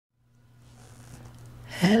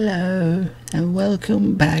Hello and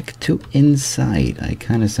welcome back to Inside. I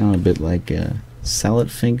kind of sound a bit like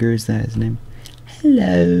Salad Finger, is that his name?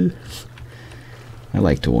 Hello. I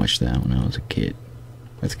liked to watch that when I was a kid.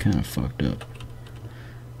 That's kind of fucked up.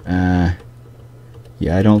 Yeah,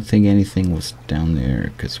 I don't think anything was down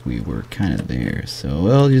there because we were kind of there. So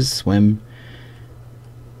we'll just swim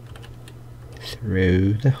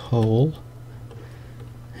through the hole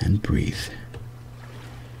and breathe.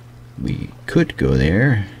 We could go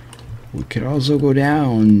there. We could also go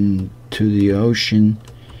down to the ocean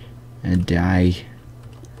and die.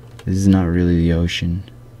 This is not really the ocean.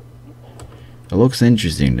 It looks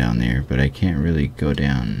interesting down there, but I can't really go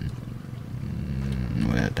down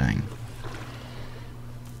without dying.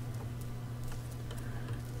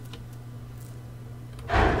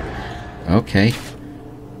 Okay.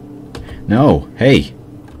 No, hey.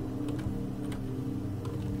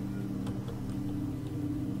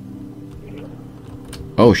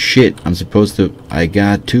 Oh shit, I'm supposed to... I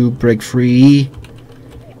got to break free.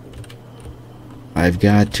 I've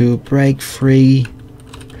got to break free.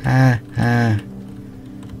 Ha ha.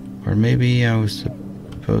 Or maybe I was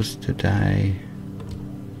supposed to die.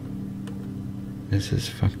 This is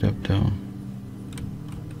fucked up though.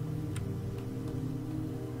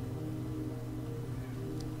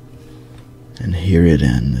 And here it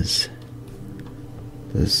ends.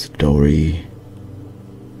 The story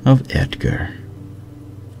of Edgar.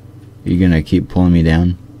 You gonna keep pulling me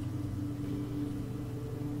down?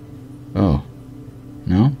 Oh.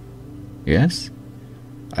 No? Yes?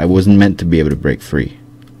 I wasn't meant to be able to break free.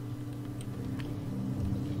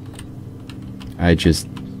 I just...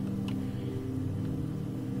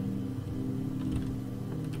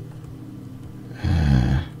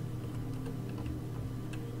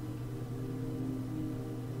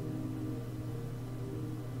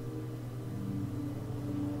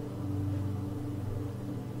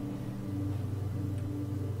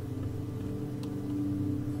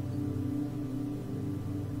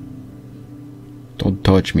 Don't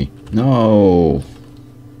touch me. No.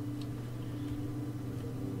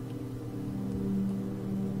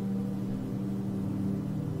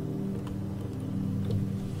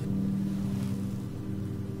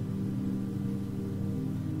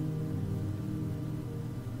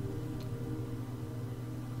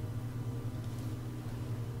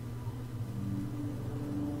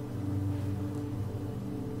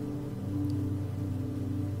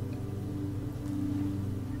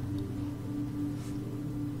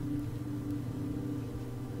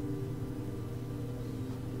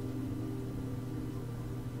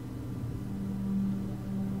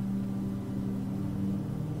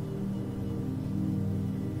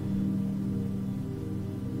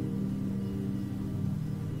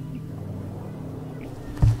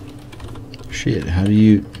 Shit, how do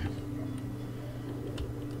you...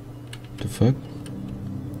 The fuck?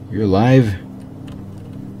 You're alive?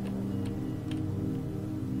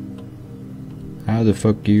 How the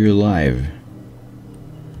fuck are you alive?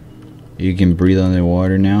 You can breathe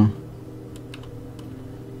underwater now?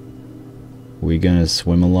 We gonna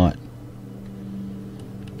swim a lot?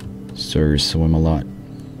 Sir, swim a lot.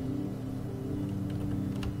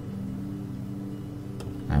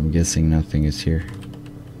 I'm guessing nothing is here.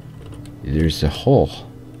 There's a hole.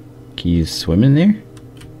 Can you swim in there?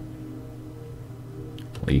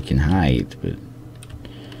 Well, you can hide, but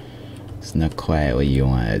it's not quite what you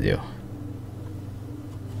want to do.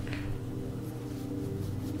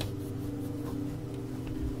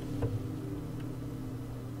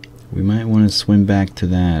 We might want to swim back to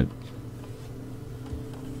that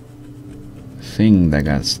thing that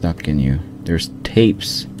got stuck in you. There's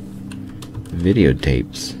tapes.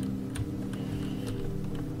 Videotapes.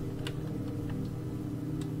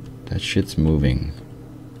 That shit's moving.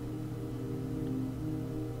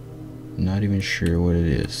 Not even sure what it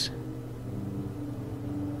is.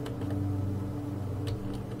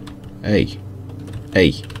 Hey.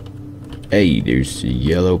 Hey. Hey, there's a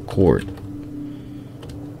yellow cord.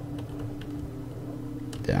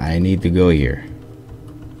 I need to go here.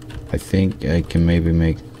 I think I can maybe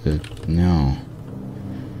make the... No.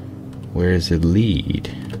 Where does it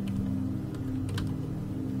lead?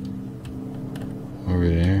 Over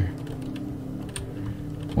there?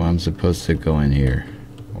 Well, I'm supposed to go in here.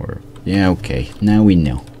 Or... Yeah, okay. Now we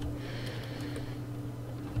know.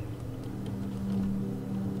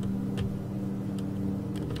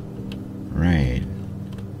 Right.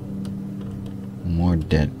 More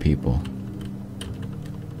dead people.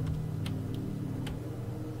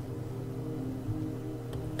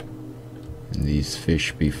 And these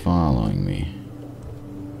fish be following me.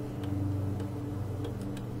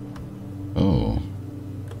 Oh.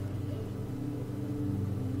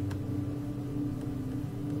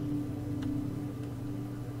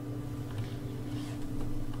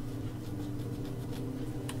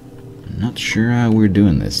 Not sure how we're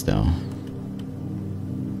doing this though.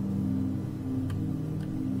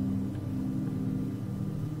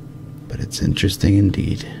 But it's interesting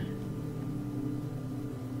indeed.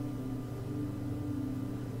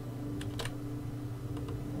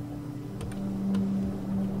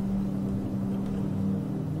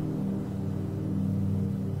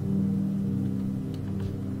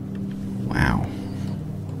 Wow.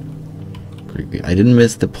 Pretty good. I didn't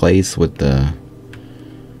miss the place with the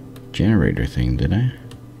generator thing, did I?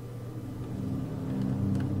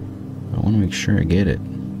 I want to make sure I get it.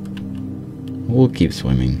 We'll keep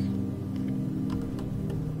swimming.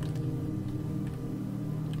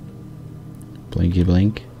 Blinky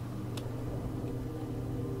blink.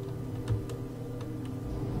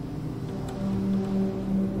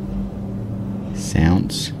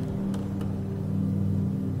 Sounds.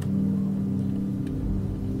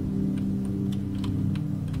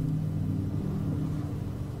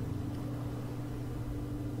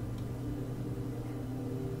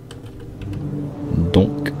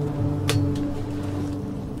 Donk.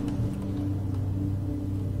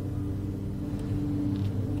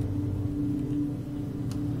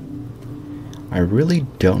 I really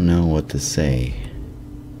don't know what to say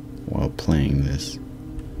while playing this.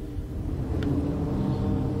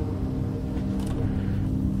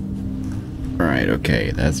 Alright,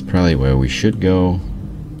 okay, that's probably where we should go.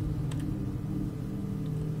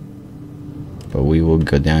 But we will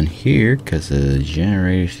go down here because of the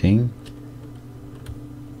generator thing.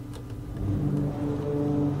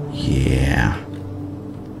 Yeah.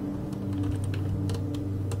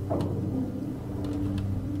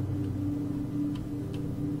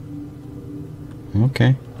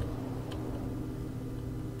 Okay.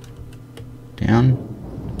 Down.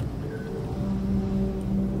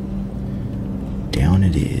 Down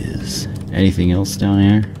it is. Anything else down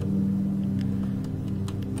here?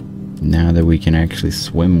 Now that we can actually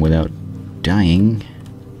swim without dying.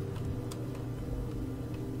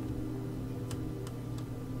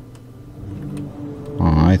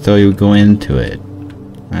 Oh, I thought you would go into it.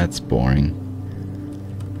 That's boring.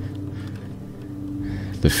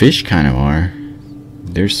 The fish kind of are.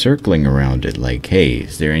 They're circling around it like, hey,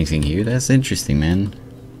 is there anything here? That's interesting, man.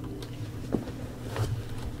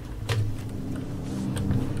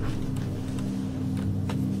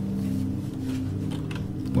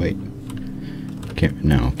 Wait. Okay,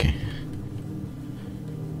 no, okay.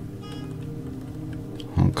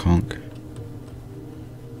 Honk honk.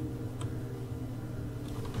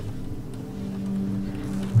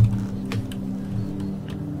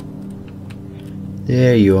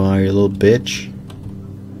 There you are, you little bitch.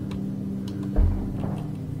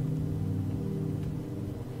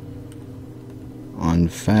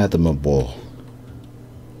 Unfathomable.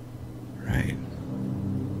 Right.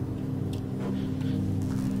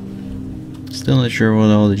 Still not sure what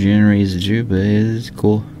all the generators do, but it is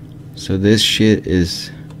cool. So this shit is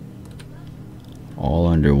all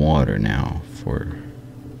underwater now for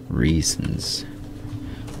reasons.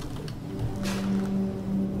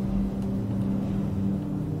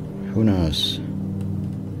 Who knows?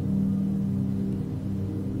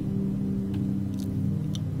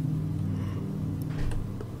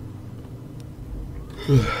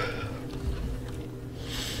 Oh,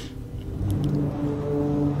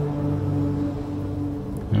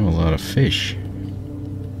 a lot of fish.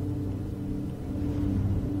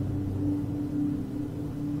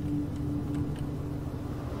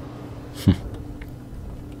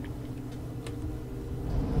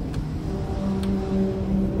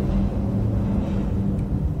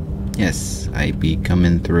 Yes, I be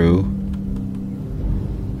coming through.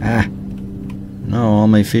 Ah! No, all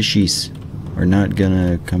my fishies are not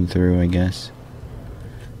gonna come through, I guess.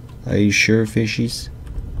 Are you sure, fishies?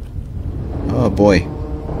 Oh boy.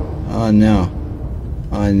 Oh no.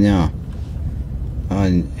 Oh no. Oh,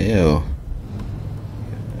 ew.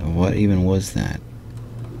 What even was that?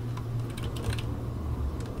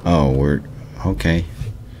 Oh, we're okay.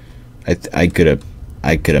 I could have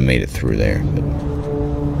made it through there, but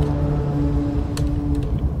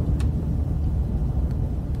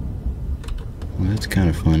well, that's kind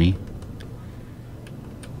of funny.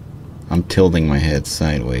 I'm tilting my head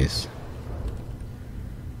sideways.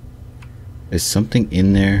 Is something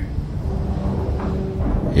in there?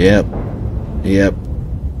 Yep. Yep.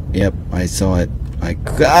 Yep, I saw it.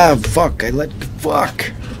 Fuck,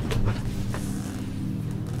 fuck!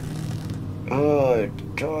 Oh,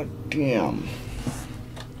 god damn.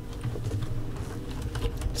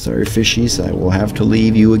 Sorry, fishies, I will have to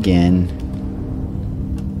leave you again.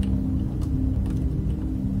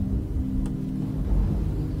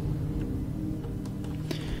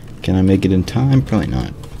 Can I make it in time? Probably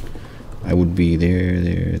not. I would be there.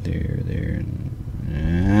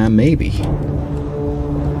 Maybe.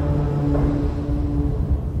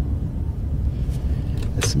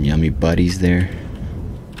 There's some yummy buddies there.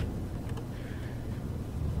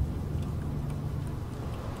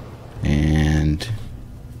 And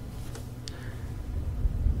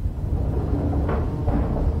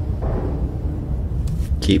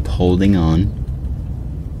keep holding on.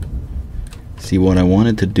 See, what I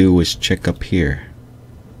wanted to do was check up here.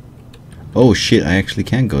 Oh shit, I actually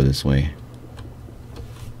can go this way.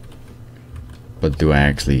 But do I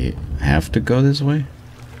actually have to go this way?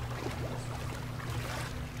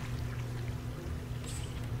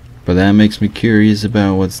 But that makes me curious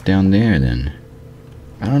about what's down there then.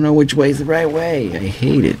 I don't know which way is the right way. I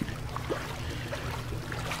hate it.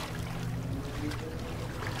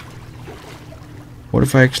 What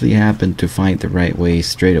if I actually happened to find the right way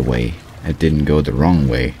straight away? I didn't go the wrong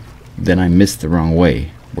way. Then I missed the wrong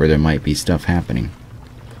way, where there might be stuff happening.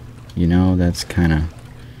 You know, that's kinda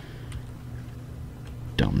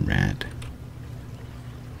dumb rat.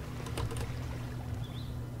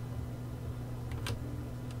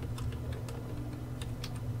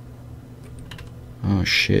 Oh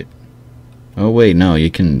shit. Oh wait, no,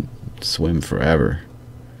 you can swim forever.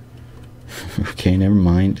 Okay, never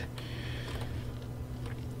mind.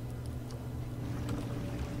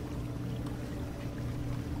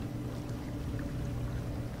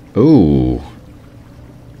 Ooh.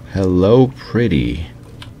 Hello, pretty.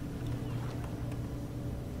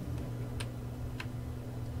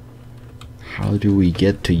 How do we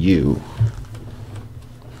get to you?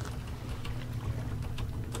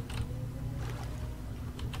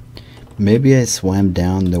 Maybe I swam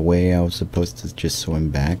down the way I was supposed to just swim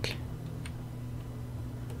back.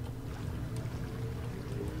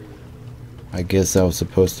 I guess I was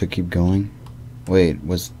supposed to keep going. Wait,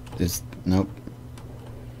 was this... Nope.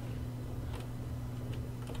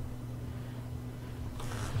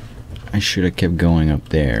 I should have kept going up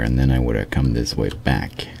there and then I would have come this way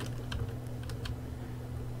back.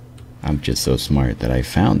 I'm just so smart that I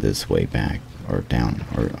found this way back. Or down.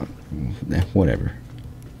 Or whatever.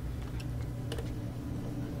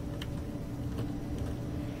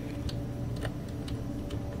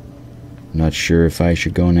 Not sure if I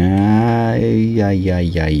should go now. I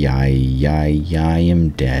am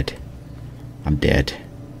dead. I'm dead.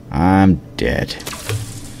 I'm dead.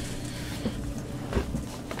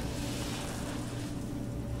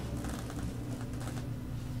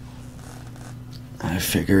 I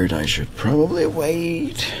figured I should probably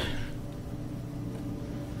wait.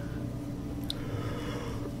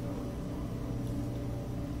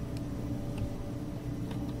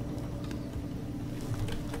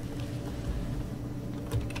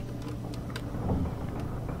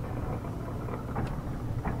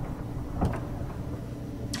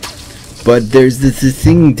 But there's this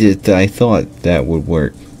thing that I thought that would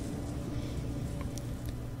work.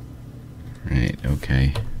 Right,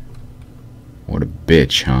 okay. What a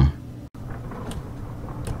bitch, huh?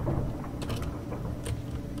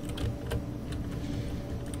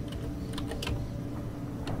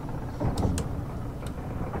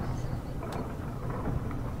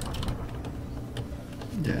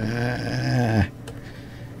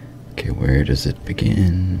 Okay, where does it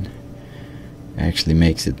begin? Actually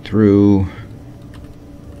makes it through.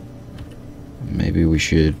 Maybe we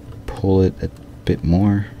should pull it a bit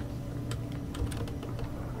more.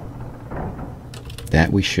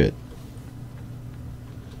 That we should.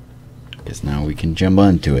 Guess now we can jump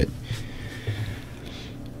onto it.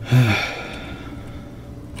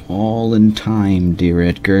 All in time, dear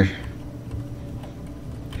Edgar.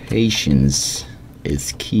 Patience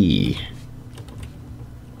is key.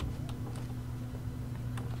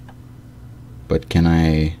 But can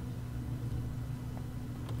I...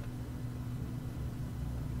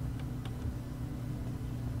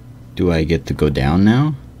 Do I get to go down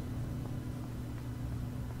now?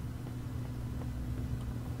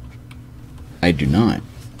 I do not.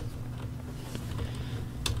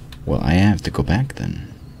 Well, I have to go back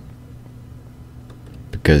then.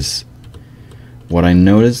 Because what I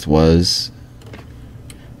noticed was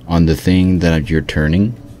on the thing that you're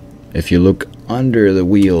turning, if you look under the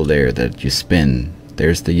wheel there that you spin,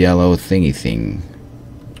 there's the yellow thingy thing.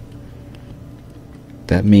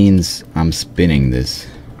 That means I'm spinning this.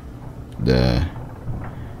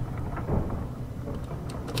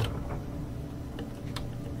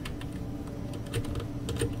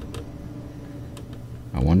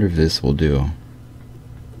 I wonder if this will do.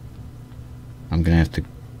 I'm gonna have to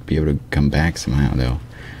be able to come back somehow though.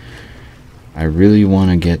 I really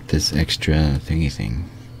want to get this extra thingy thing.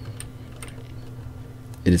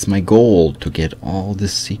 It is my goal to get all the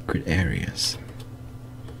secret areas.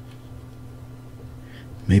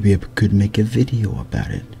 Maybe I could make a video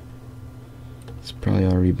about it. It's probably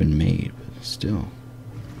already been made, but still.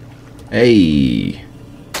 Hey!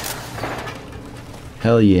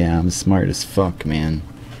 Hell yeah, I'm smart as fuck, man.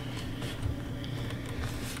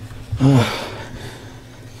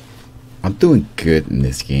 I'm doing good in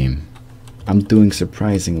this game. I'm doing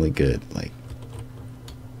surprisingly good. Like,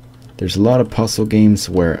 there's a lot of puzzle games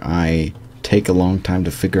where I take a long time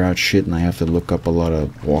to figure out shit and I have to look up a lot of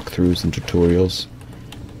walkthroughs and tutorials.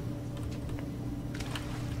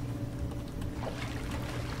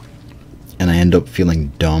 And I end up feeling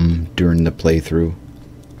dumb during the playthrough.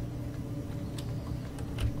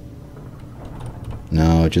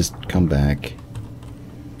 No, just come back.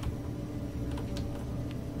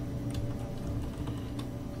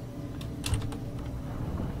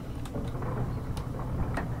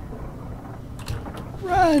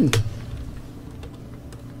 Run!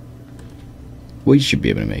 We should be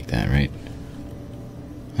able to make that, right?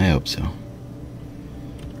 I hope so.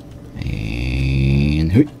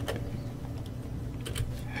 And hoo!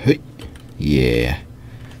 Yeah.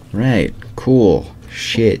 Right. Cool.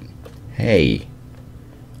 Shit. Hey.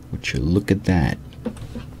 Would you look at that?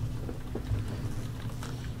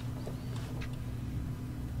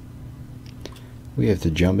 We have to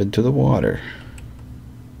jump into the water.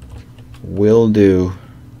 Will do.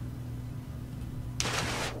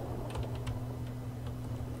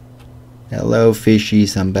 Hello,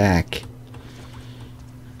 fishies. I'm back.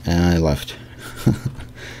 And I left.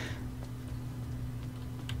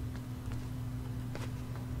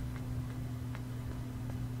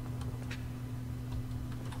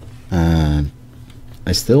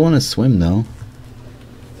 I still want to swim though.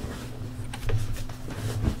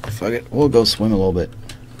 Fuck it, we'll go swim a little bit.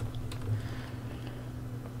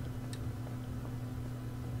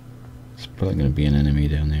 There's probably gonna be an enemy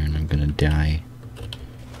down there and I'm gonna die.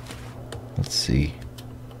 Let's see.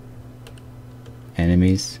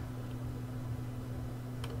 Enemies.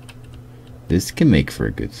 This can make for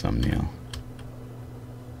a good thumbnail.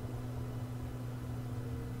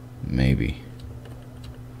 Maybe.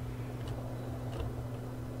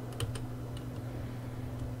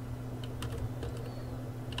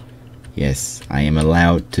 Yes, I am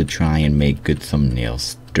allowed to try and make good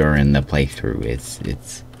thumbnails during the playthrough.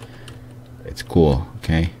 It's cool,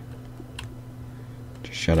 okay?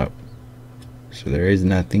 Just shut up. So there is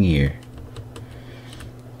nothing here.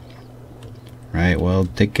 Right, well,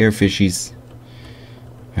 take care, fishies.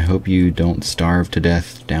 I hope you don't starve to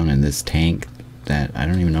death down in this tank that I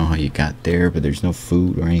don't even know how you got there, but there's no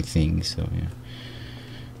food or anything, so yeah.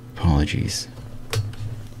 Apologies.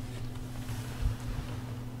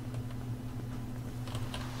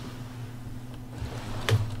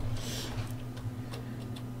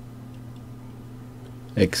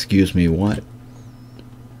 Excuse me, what?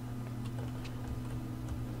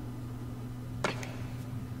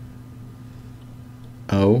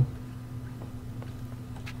 Oh?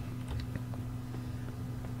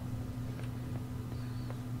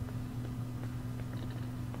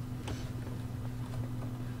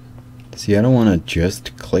 See, I don't want to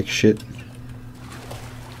just click shit.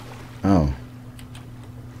 Oh.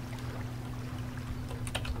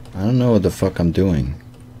 I don't know what the fuck I'm doing.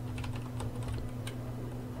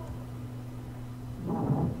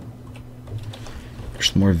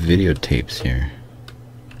 There's more videotapes here.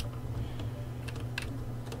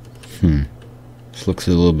 This looks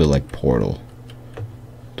a little bit like Portal.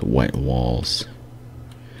 The white walls.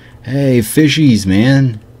 Hey, fishies,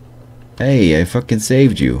 man. Hey, I fucking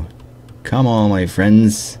saved you. Come on, my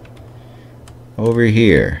friends. Over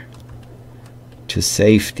here. To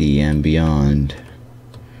safety and beyond.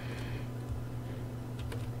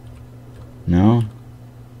 No?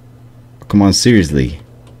 Come on, seriously.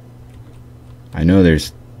 I know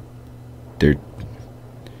there's...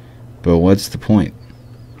 But what's the point?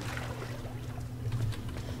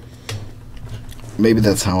 Maybe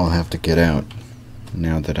that's how I'll have to get out.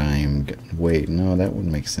 Now that I'm... Wait, no, that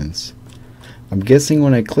wouldn't make sense. I'm guessing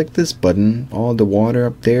when I click this button, all the water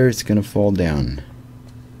up there is gonna fall down.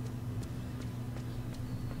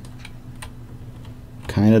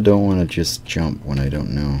 Kinda don't want to just jump when I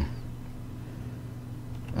don't know.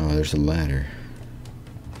 Oh, there's a ladder.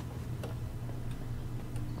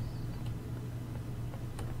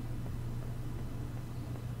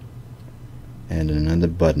 And another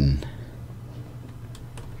button.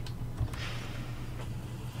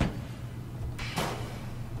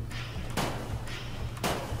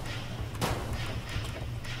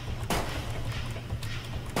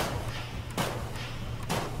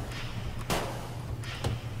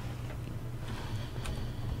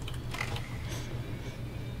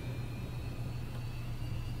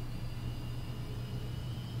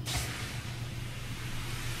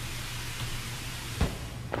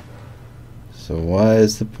 So what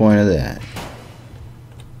is the point of that?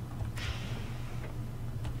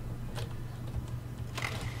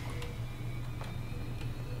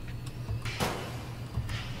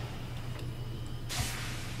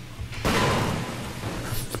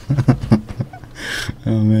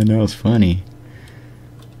 Oh man, that was funny.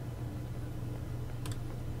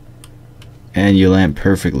 And you land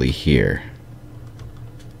perfectly here.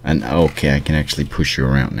 And okay, I can actually push you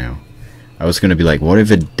around now. I was gonna be like, what if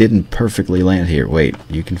it didn't perfectly land here? Wait,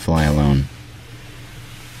 you can fly alone.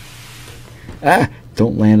 Ah!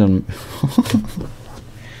 Don't land on...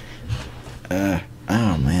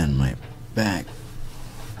 oh man, my back.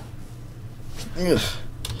 Ugh.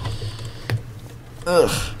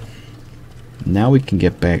 Ugh. Now we can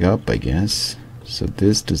get back up, I guess. So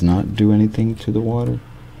this does not do anything to the water.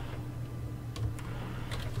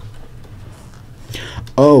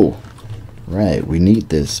 Oh! Right, we need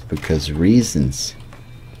this because reasons.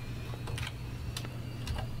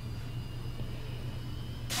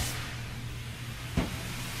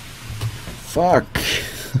 Fuck!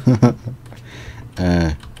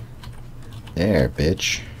 There,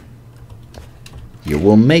 bitch. You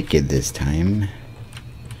will make it this time.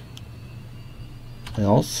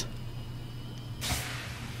 Else?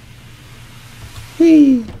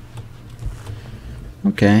 Whee!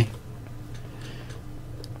 Okay.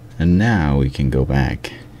 And now we can go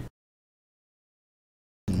back.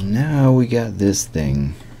 Now we got this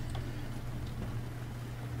thing.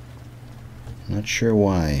 Not sure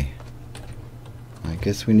why. I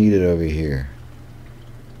guess we need it over here.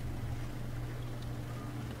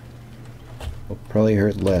 Will probably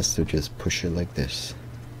hurt less to just push it like this.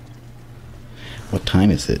 What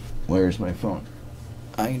time is it? Where's my phone?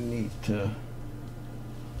 I need to...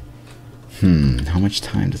 how much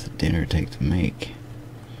time does the dinner take to make?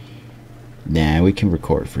 Nah, we can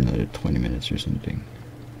record for another 20 minutes or something.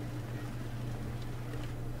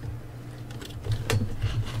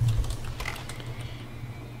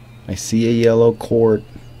 I see a yellow cord.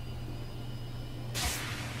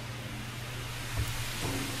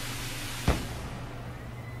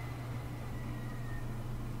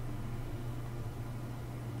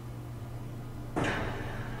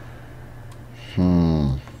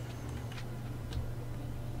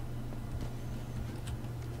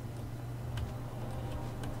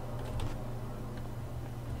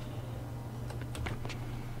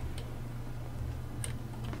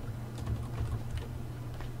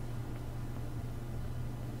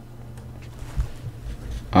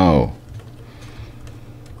 Oh.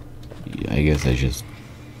 Yeah, I guess I just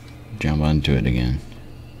jump onto it again.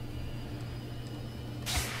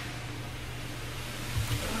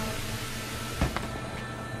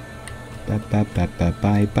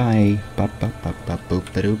 Bye.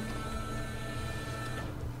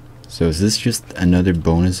 So is this just another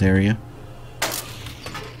bonus area?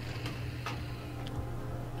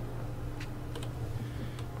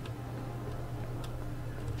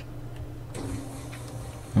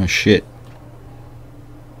 Oh shit.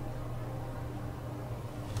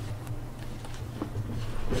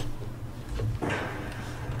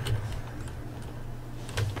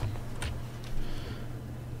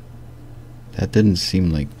 That didn't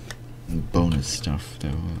seem like bonus stuff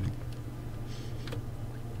though.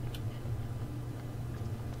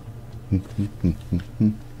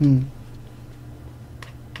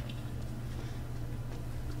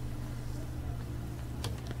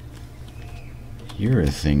 You're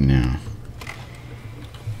a thing now.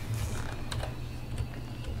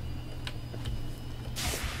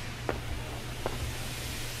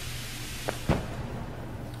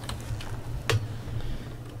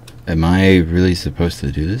 Am I really supposed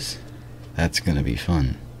to do this? That's gonna be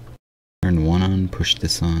fun. Turn one on, push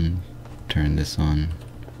this on, turn this on.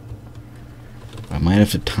 I might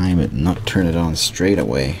have to time it and not turn it on straight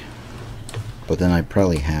away. But then I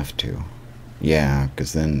probably have to. Yeah,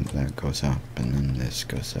 because then that goes up and then this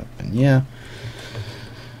goes up. And yeah,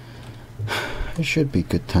 it should be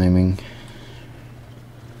good timing.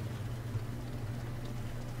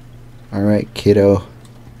 Alright, kiddo.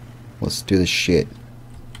 Let's do this shit.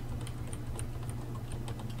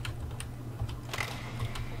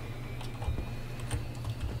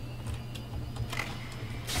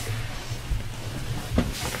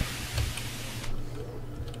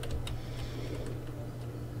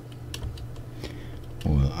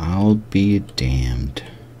 Well, I'll be damned.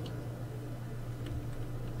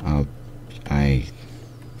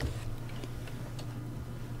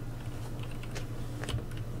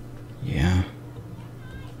 Yeah.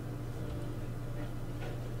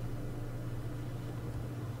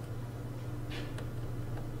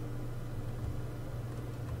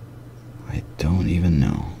 I don't even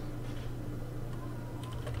know.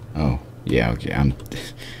 Yeah, okay,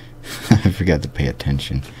 I forgot to pay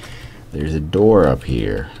attention. There's a door up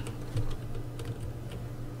here.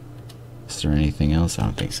 Is there anything else? I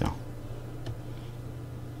don't think so.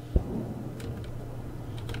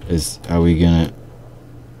 Is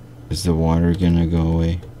the water gonna go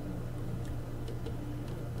away?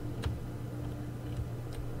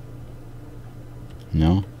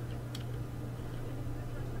 No?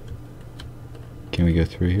 Can we go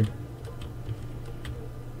through here?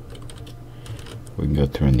 We can go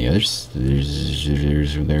through on the others.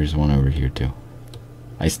 There's one over here too.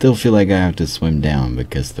 I still feel like I have to swim down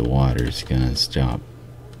because the water's gonna stop.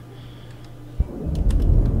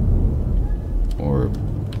 Or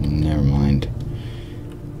never mind.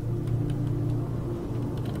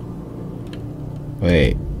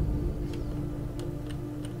 Wait.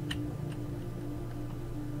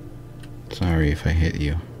 Sorry if I hit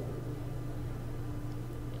you.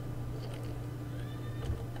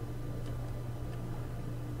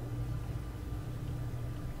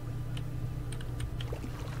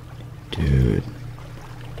 Dude.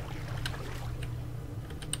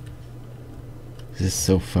 This is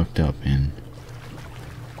so fucked up, man.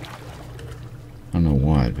 I don't know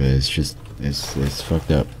what, but it's just, it's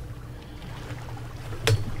fucked up.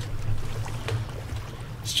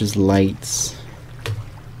 It's just lights.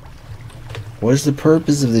 What is the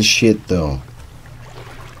purpose of this shit, though?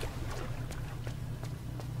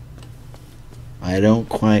 I don't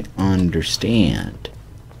quite understand.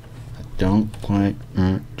 I don't quite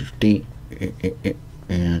understand.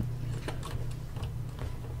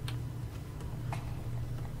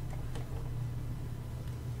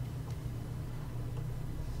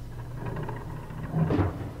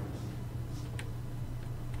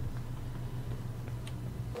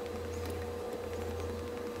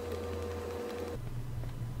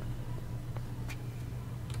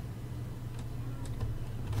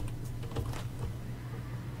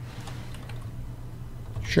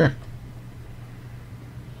 Sure.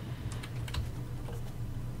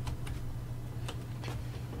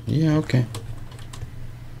 Yeah, okay.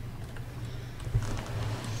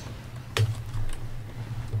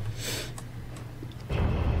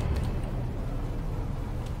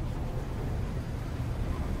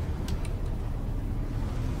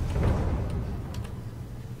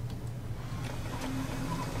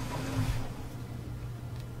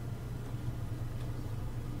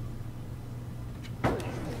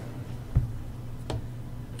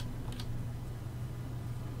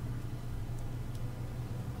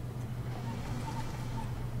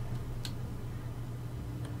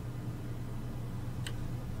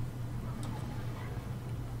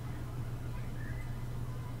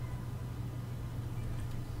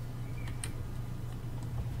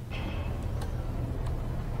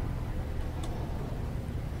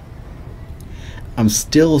 I'm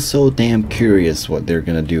still so damn curious what they're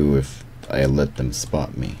gonna do if I let them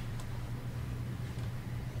spot me.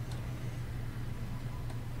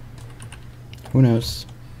 Who knows?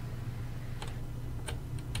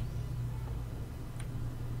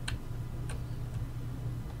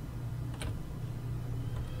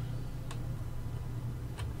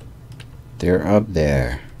 They're up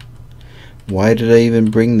there. Why did I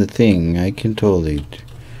even bring the thing? I can totally...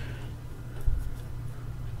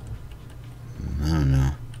 I don't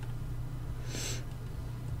know.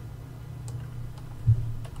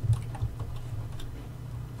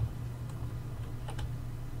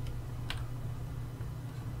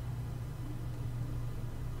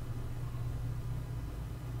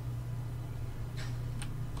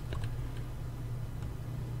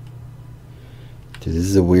 Dude, this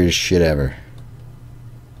is the weirdest shit ever.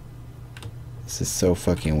 This is so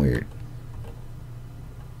fucking weird.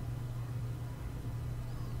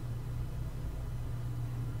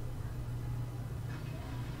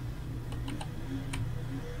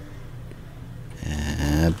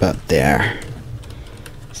 About there.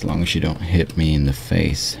 As long as you don't hit me in the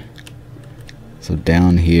face. So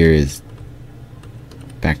down here is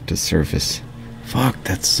back to surface. Fuck,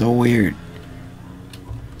 that's so weird.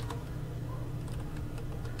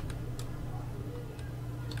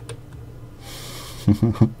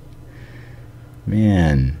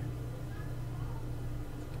 Man.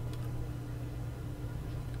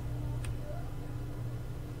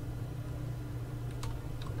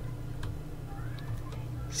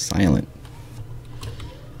 Silent.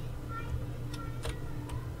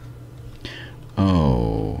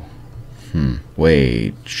 Oh.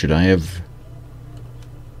 Wait, should I have...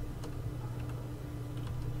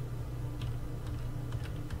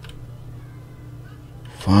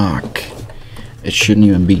 Fuck. It shouldn't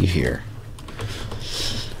even be here.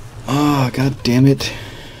 Oh, god damn it.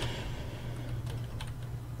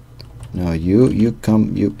 No, you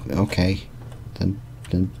come, you, okay.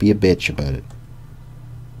 Then be a bitch about it.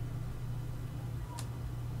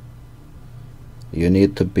 You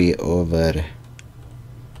need to be over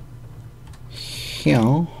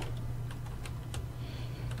here.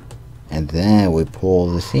 And then we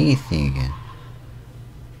pull the thingy thing again.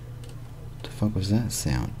 What the fuck was that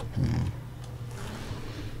sound?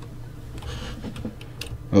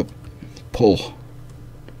 Oh, pull.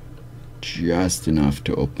 Just enough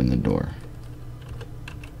to open the door.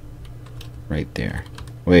 Right there.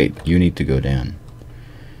 Wait, you need to go down.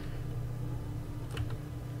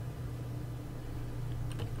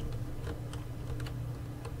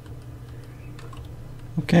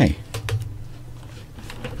 Okay.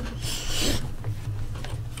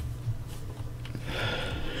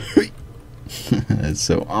 That's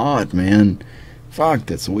so odd, man. Fuck,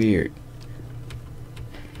 that's weird.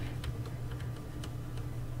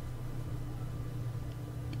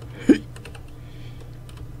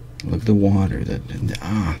 Look at the water.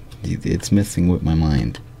 It's messing with my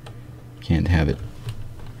mind. Can't have it.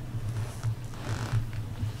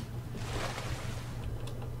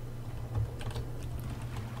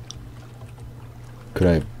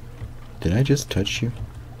 Did I just touch you?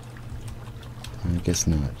 I guess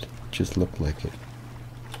not. Just looked like it.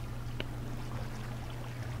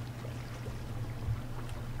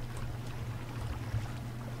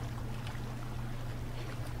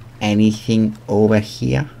 Anything over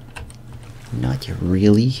here? Not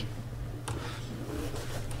really.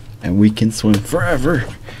 And we can swim forever.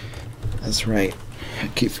 That's right. I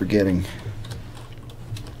keep forgetting.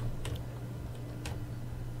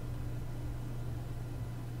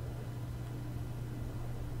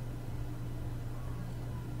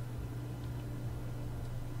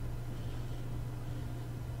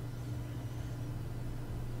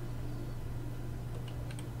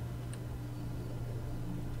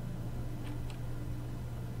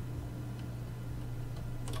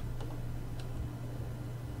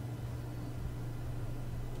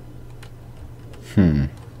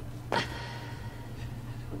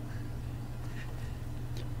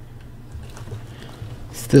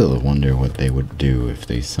 Still wonder what they would do if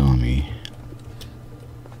they saw me.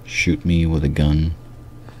 Shoot me with a gun?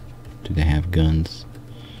 Do they have guns?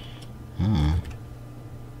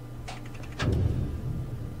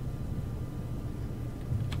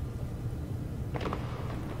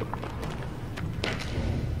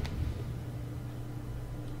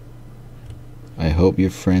 I hope you're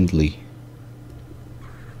friendly.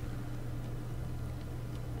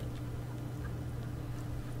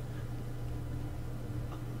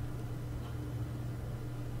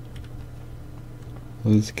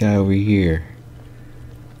 This guy over here.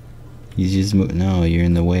 He's just no, you're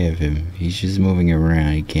in the way of him. He's just moving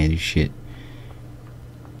around. He can't do shit.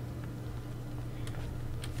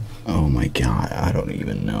 Oh my god, I don't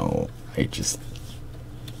even know. I just...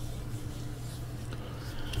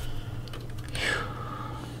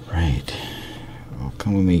 Right. Oh,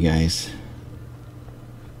 come with me, guys.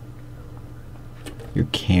 You're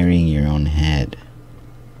carrying your own head.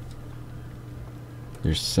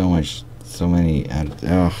 There's so many.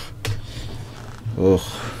 Ugh.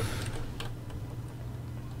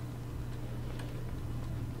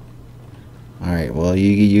 Alright, well,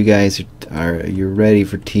 you guys you're ready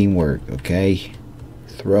for teamwork, okay?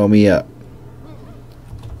 Throw me up.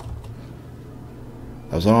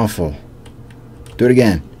 That was awful. Do it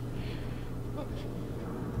again.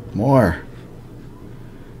 More.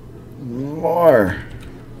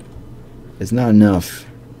 It's not enough.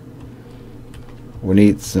 We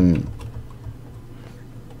need some...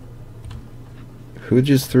 Who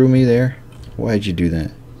just threw me there? Why'd you do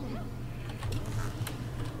that?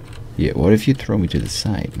 Yeah, what if you throw me to the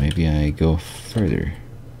side? Maybe I go further.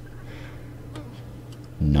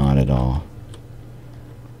 Not at all.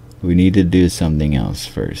 We need to do something else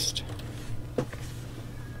first.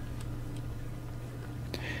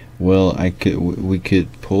 Well, we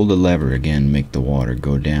could pull the lever again, make the water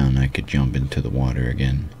go down. I could jump into the water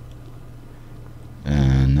again.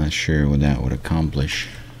 Not sure what that would accomplish,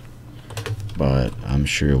 but I'm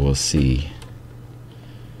sure we'll see.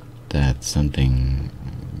 That's something,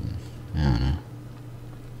 I don't know.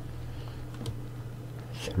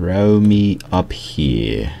 Throw me up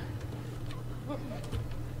here.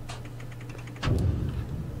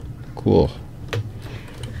 Cool.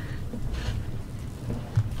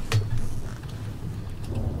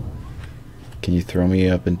 Can you throw me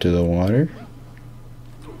up into the water?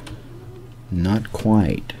 Not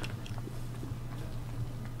quite.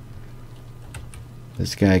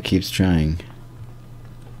 This guy keeps trying.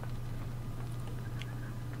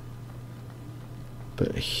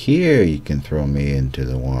 But here you can throw me into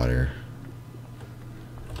the water.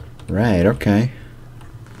 Right, okay.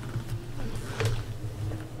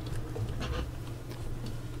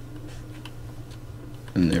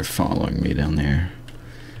 And they're following me down there.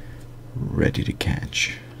 Ready to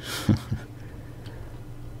catch.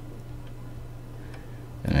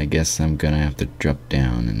 And I guess I'm gonna have to drop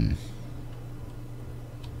down and...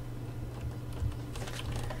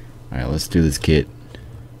 Alright, let's do this, kid.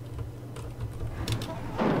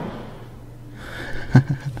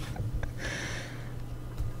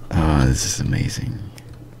 Oh, this is amazing.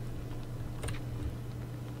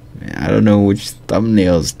 I don't know which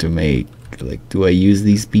thumbnails to make. Like, do I use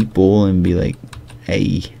these people and be like,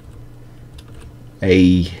 hey,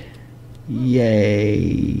 hey,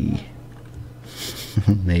 yay?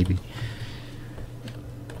 Maybe.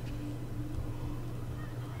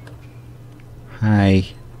 Hi.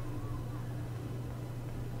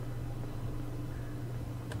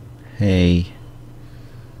 Hey.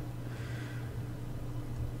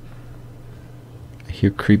 I hear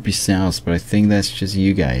creepy sounds, but I think that's just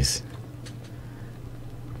you guys.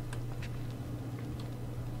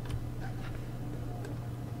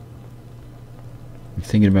 I'm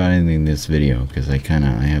thinking about ending this video because I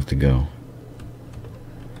have to go.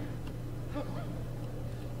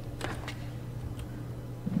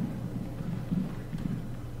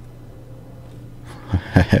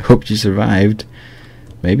 I hope you survived.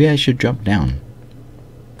 Maybe I should drop down.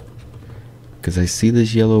 Because I see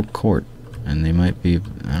this yellow court. And they might be...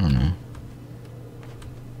 I don't know.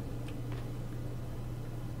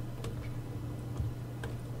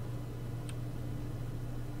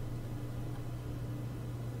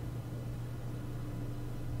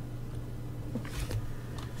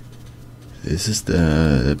 This is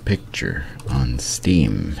the picture on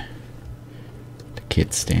Steam. The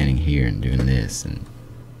kid standing here and doing this and...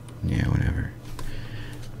 yeah, whatever.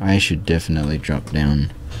 I should definitely drop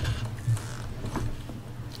down.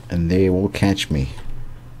 And they will catch me.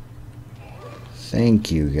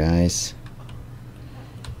 Thank you, guys.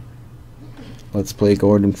 Let's play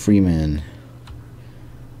Gordon Freeman.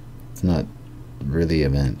 It's not really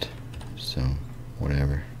an event, so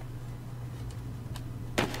whatever.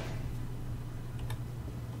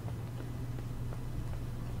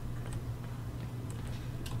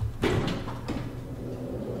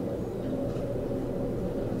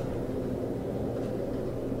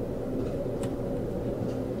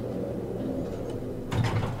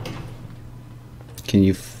 Can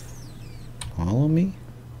you follow me?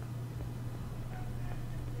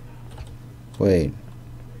 Wait.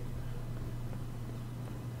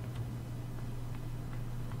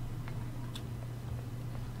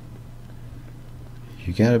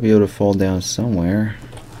 You gotta be able to fall down somewhere.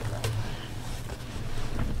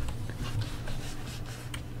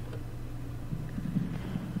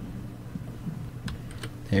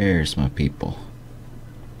 There's my people.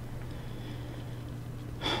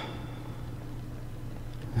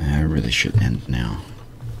 I really should end now.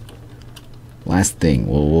 Last thing,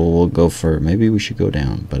 we'll go for... maybe we should go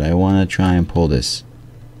down, but I want to try and pull this.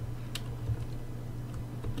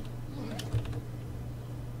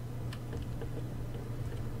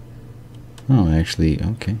 Oh, actually,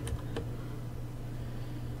 okay.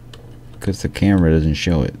 Because the camera doesn't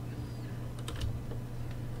show it.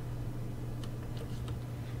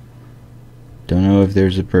 Don't know if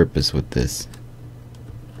there's a purpose with this.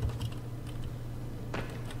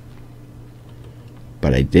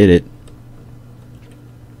 But I did it.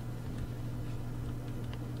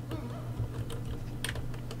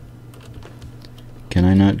 Can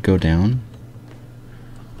I not go down?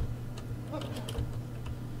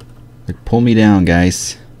 Like, pull me down,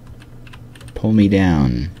 guys. Pull me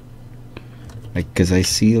down. Like, cause I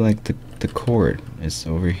see like the cord is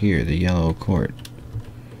over here, the yellow cord.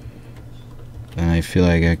 And I feel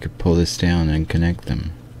like I could pull this down and connect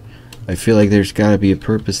them. I feel like there's gotta be a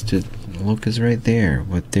purpose to... look, is right there,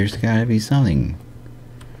 but there's gotta be something.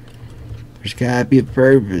 There's gotta be a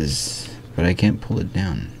purpose, but I can't pull it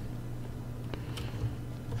down.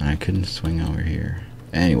 And I couldn't swing over here.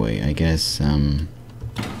 Anyway, I guess,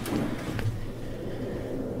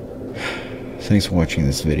 thanks for watching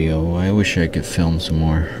this video. I wish I could film some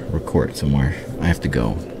more, record some more. I have to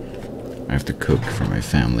go. I have to cook for my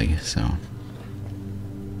family, so...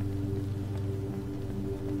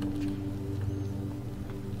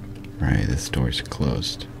 Right, this door's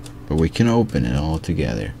closed. But we can open it all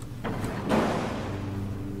together.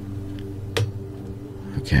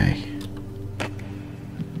 Okay.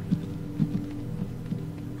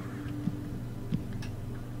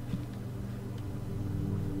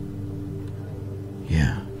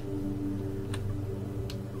 Yeah.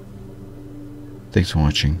 Thanks for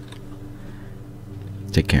watching.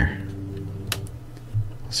 Take care.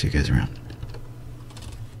 See you guys around.